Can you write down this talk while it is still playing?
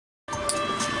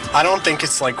I don't think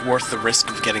it's like worth the risk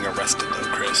of getting arrested though,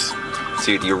 Chris.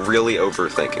 Dude, you're really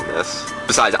overthinking this.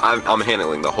 Besides, I'm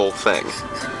handling the whole thing.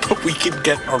 But we could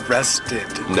get arrested.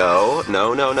 No.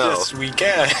 Yes, we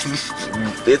can.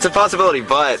 It's a possibility,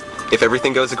 but if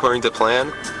everything goes according to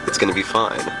plan, it's gonna be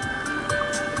fine.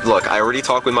 Look, I already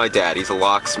talked with my dad. He's a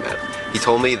locksmith. He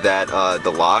told me that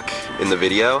the lock in the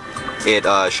video, it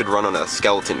should run on a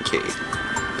skeleton key.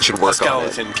 It should work on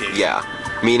it. Skeleton key. Yeah.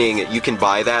 Meaning you can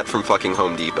buy that from fucking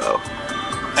Home Depot.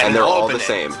 And they're all the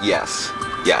same. Yes.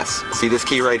 Yes. See this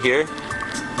key right here?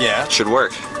 Yeah. Should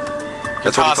work.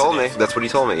 That's what he told me. That's what he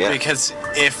told me, yeah. Because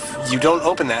if you don't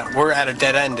open that, we're at a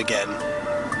dead end again.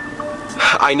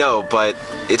 I know, but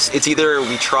it's either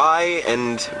we try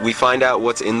and we find out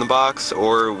what's in the box,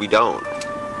 or we don't.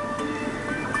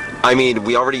 I mean,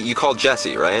 you called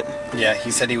Jesse, right? Yeah, he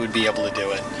said he would be able to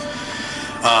do it.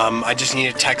 I just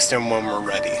need to text him when we're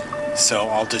ready. So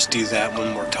I'll just do that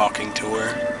when we're talking to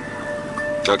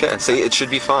her. Okay, see, it should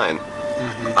be fine.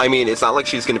 I mean, it's not like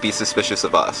she's going to be suspicious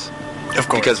of us. Of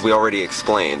course. Because we already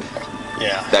explained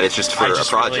that it's just for a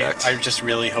project. I just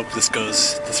really hope this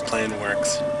plan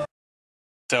works.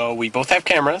 So we both have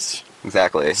cameras.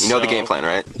 Exactly. You know the game plan,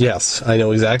 right? Yes, I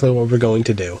know exactly what we're going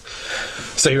to do.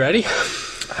 So you ready?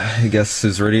 I guess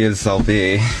as ready as I'll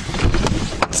be.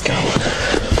 Let's go.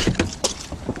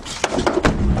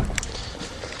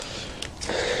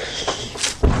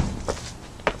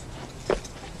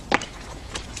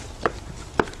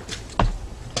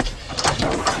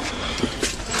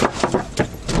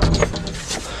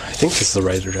 I think this is the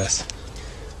right address.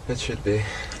 It should be. I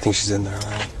think she's in there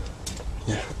already.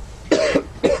 Yeah.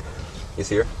 You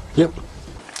see her? Yep.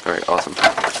 Alright, awesome.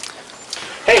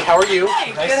 Hey, how are you? Hi,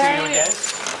 nice good, to how see you are you? again.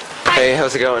 Hey,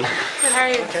 how's it going? Good, how are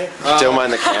you? Okay. Don't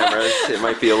mind the cameras. It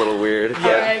might be a little weird.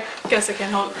 I guess I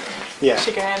can hold. Yeah.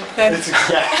 Shake your hand.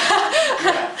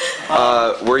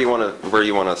 Where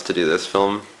you want us to do this?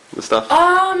 Film the stuff?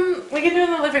 We can do it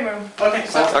in the living room. Okay.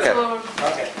 So Okay. It's a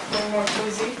Okay. little more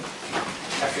cozy.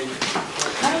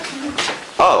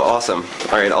 Oh, awesome.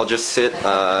 Alright, I'll just sit,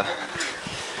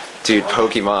 dude,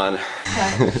 Pokemon.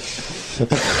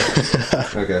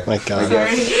 Okay. My God.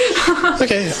 Sorry.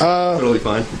 Okay. Totally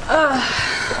fine.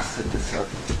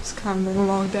 It's kind of been a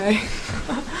long day.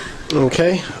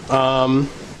 Okay.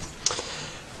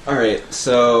 Alright,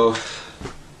 so...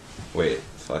 Wait,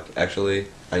 fuck. Actually,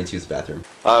 I need to use the bathroom.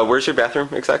 Where's your bathroom,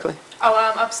 exactly?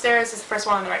 Oh, upstairs is the first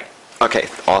one on the right. Okay,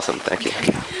 awesome. Thank you.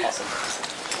 Awesome.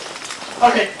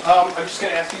 Okay, I'm just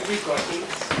going to ask you 3 questions.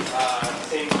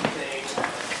 Same thing.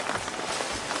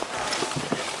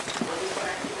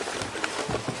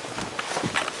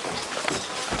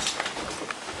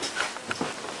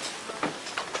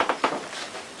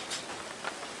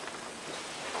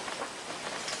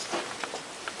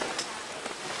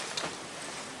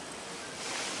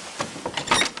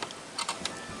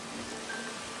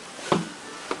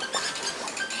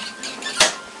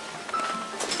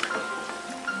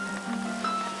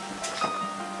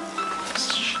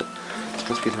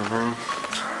 Let's get her room.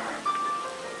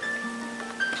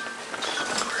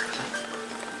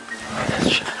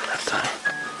 Shit, I don't have time.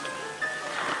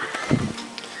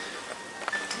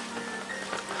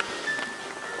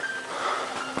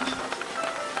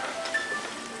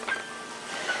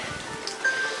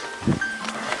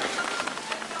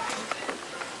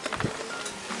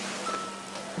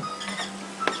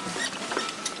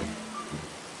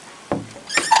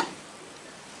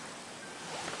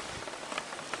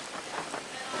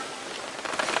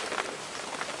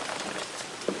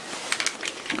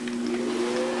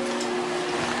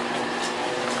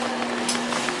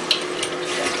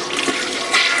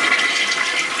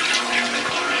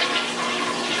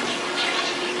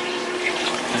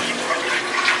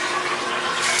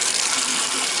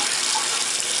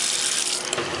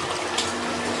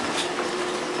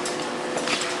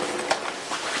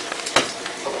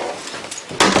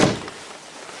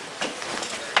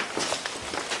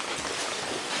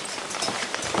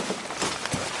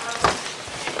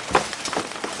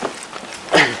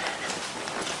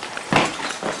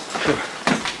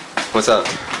 What's up?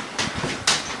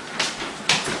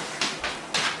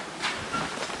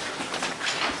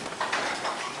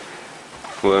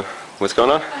 What's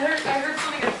going on? I heard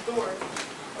something at the door.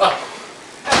 Oh.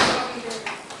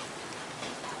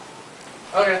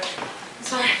 Okay.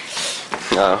 Sorry.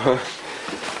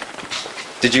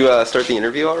 Did you start the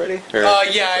interview already? Or?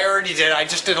 Yeah, I already did. I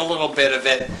just did a little bit of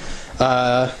it.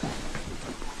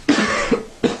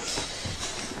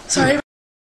 Sorry.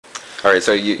 Alright,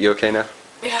 so you okay now?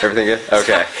 Yeah. Everything good?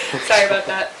 Okay. Sorry about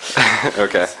that.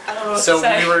 Okay. I don't know what So to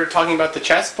say. we were talking about the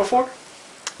chest before?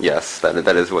 Yes, that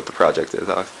is what the project is,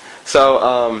 Alex. So,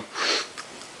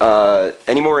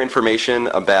 Any more information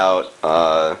about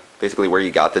basically where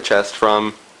you got the chest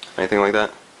from? Anything like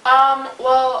that?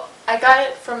 Well, I got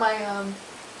it from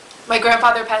my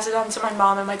grandfather passed it on to my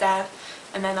mom and my dad,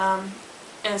 and then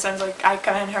in a sense, like, I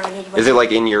kind of inherited it. Is it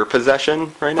like in your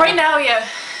possession right now? Right now, yeah.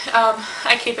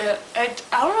 I keep it. I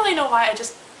don't really know why. It's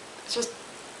just.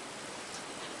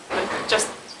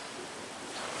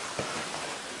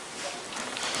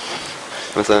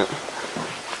 What's that?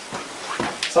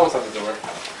 Someone's at the door.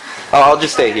 Oh, I'll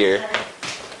just stay here.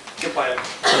 Good plan.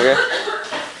 Okay.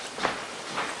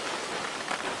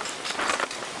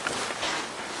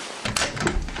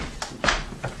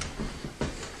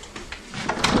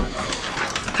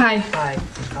 Hi.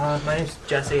 Hi, my name's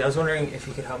Jesse. I was wondering if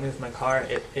you could help me with my car.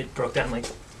 It broke down like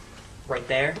right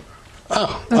there.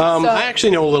 Oh, I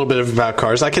actually know a little bit about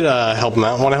cars. I could help him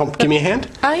out. Want to help? Give me a hand?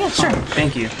 Oh yeah, sure.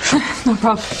 Thank you. No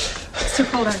problem. It's too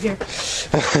cold out here.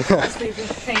 Just leave your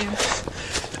hands.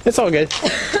 It's all good.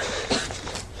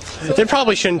 It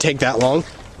probably shouldn't take that long.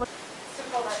 It's too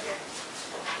cold out here.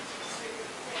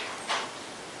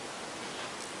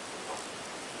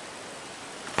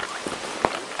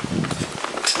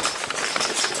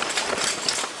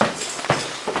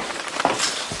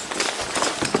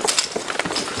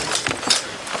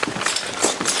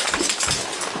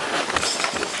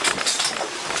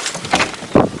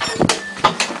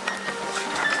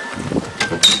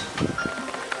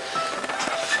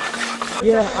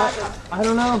 Yeah, I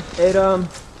don't know. It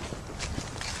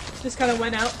Just kind of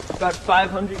went out. about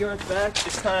 500 yards back,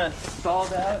 just kind of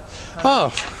stalled out.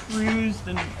 Oh, Cruised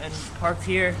and parked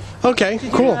here. okay,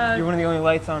 cool. You're one of the only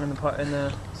lights on in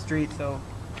the street, so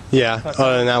Yeah,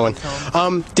 other than that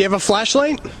one. Do you have a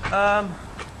flashlight?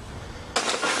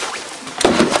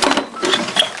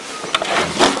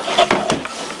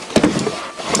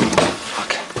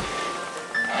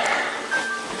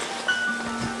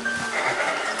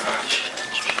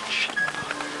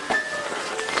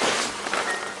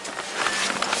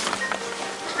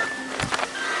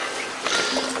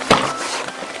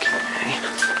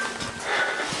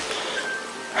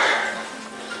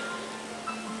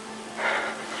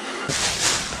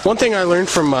 One thing I learned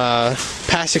from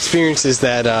past experience is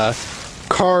that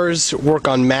cars work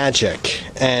on magic,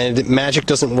 and magic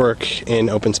doesn't work in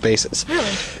open spaces.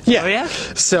 Really? Yeah. Oh, yeah?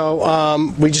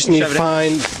 So we just need to Shove it in.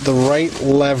 find the right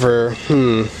lever.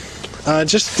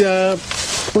 Just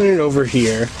point it over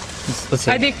here. let's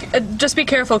see. I think just be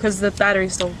careful because the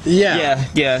battery's still. Yeah.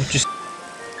 Yeah, just.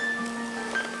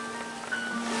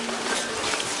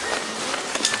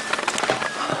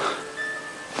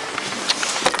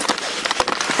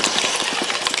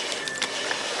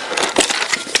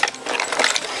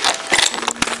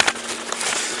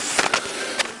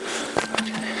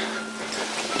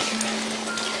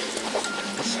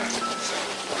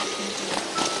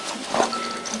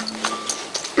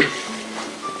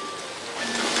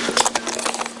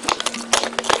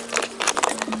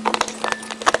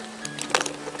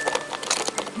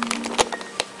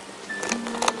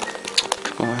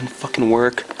 Fucking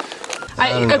work.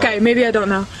 Okay, maybe I don't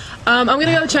know. I'm gonna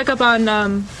go check up on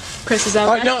Chris. Is that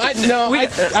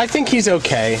okay? I think he's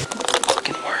okay.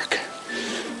 Fucking work.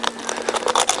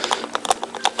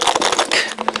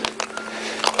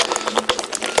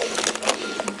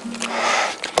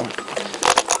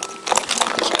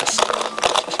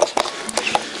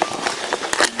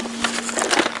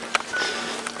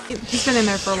 He's been in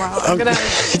there for a while. I'm gonna.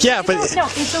 Yeah, but No,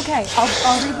 it's okay.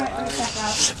 I'll read my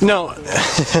stuff no,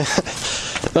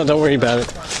 no, don't worry about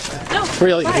it. out. No,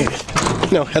 Really,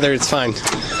 fine. no, Heather, it's fine.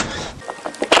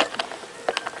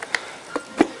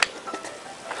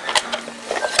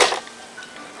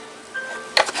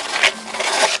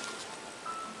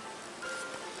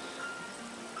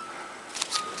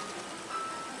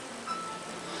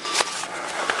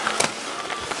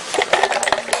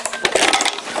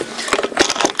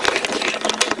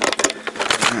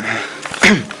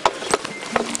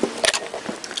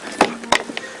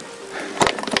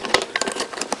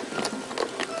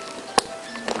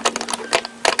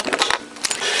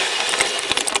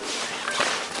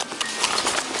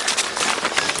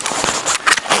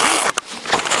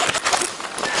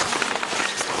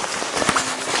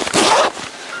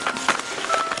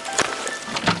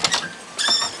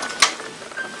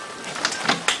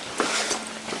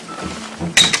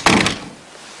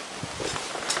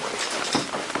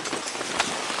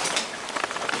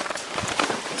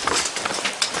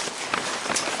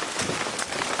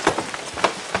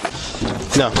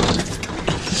 No.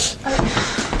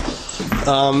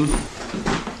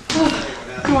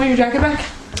 You want your jacket back?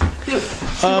 Do you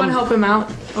want to help him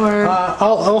out, or?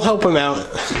 I'll help him out.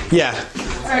 Yeah.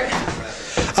 Alright.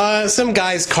 Some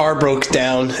guy's car broke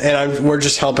down, and we're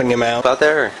just helping him out. Out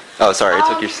there? Oh, sorry, I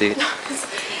took your seat.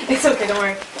 It's okay, don't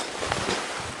worry.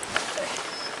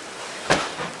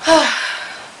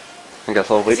 I guess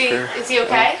I'll wait for... Is he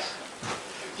okay?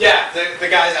 Yeah, the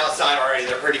guy's outside already.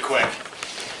 They're pretty quick.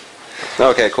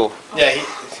 Okay, cool. Yeah,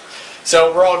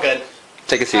 so we're all good.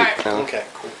 Take a seat. Alright. Okay,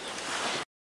 cool.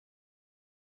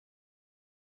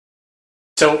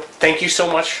 So, thank you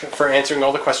so much for answering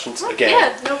all the questions again.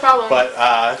 Yeah, no problem. But,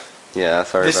 Yeah,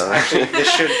 sorry this about that. actually, this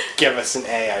should give us an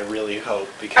A, I really hope,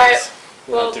 because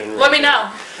we're well, not doing let really me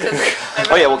know.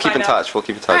 Oh yeah, we'll keep in touch. We'll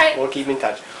keep in touch. Alright. We'll keep in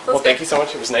touch. Let's Well, thank go. you so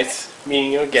much. It was nice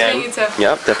meeting you again. You too.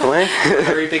 Yep, definitely.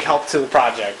 Very big help to the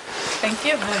project. Thank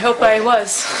you. I hope I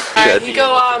was. Good.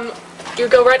 Alright, you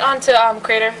go right onto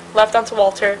Crater, left onto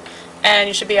Walter, and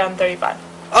you should be on 35.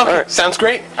 Okay, Alright. sounds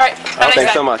great. Alright, have a nice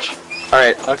Thanks day. so much.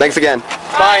 Alright, thanks again.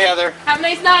 Bye, Heather. Have a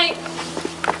nice night.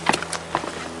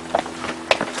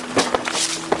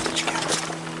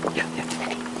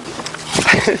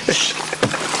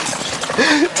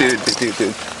 Dude.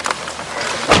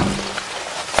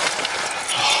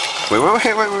 Wait.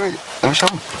 Let me show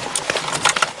him.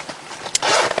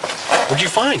 What'd you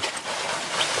find?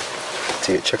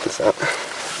 Dude, check this out.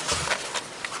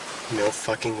 No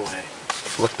fucking way.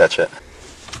 Look at that shit.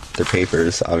 They're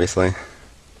papers, obviously.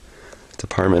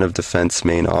 Department of Defense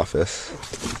main office.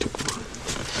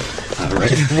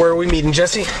 Alright. Where are we meeting,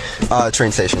 Jesse?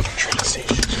 Train station. Train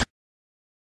station.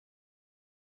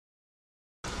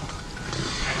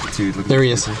 Dude, look at There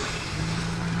he is.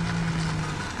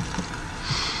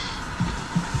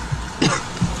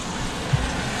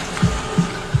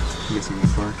 Missing the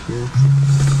park here.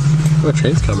 Oh,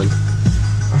 train's coming.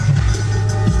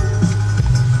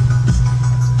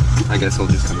 I guess he'll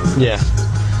just come over. Yeah.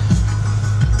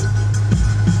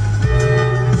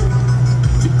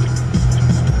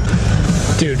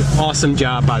 Dude, awesome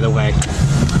job, by the way.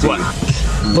 What?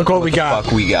 Look what we got.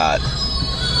 Fuck we got.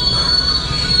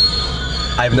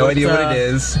 I have no idea what it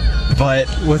is, but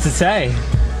What's it say?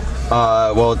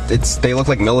 well, they look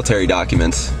like military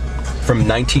documents from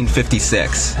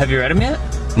 1956. Have you read them yet?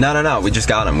 No, we just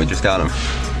got them.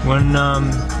 When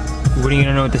are you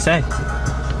gonna know what to say?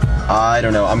 I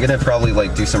don't know. I'm gonna probably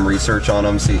like do some research on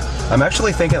them. See, I'm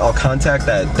actually thinking I'll contact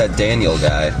that Daniel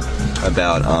guy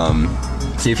about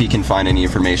see if he can find any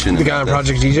information. The guy on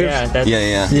Project Egypt? Yeah, that's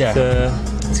Yeah.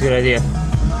 that's a good idea.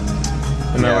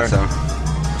 Yeah,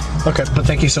 so. Okay, but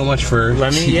thank you so much for...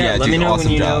 Let me Yeah, let dude, me know awesome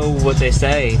when you job. know what they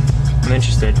say. I'm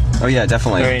interested. Oh yeah,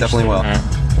 definitely, Very definitely will,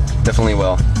 interested definitely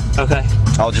will. in that. Okay.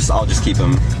 I'll just keep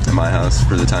him in my house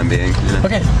for the time being. You know?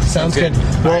 Okay, sounds good.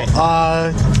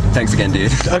 Well, Thanks again,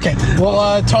 dude. okay,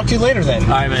 we'll talk to you later then. All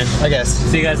right, man. I guess.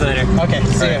 See you guys later. Okay,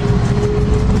 see ya.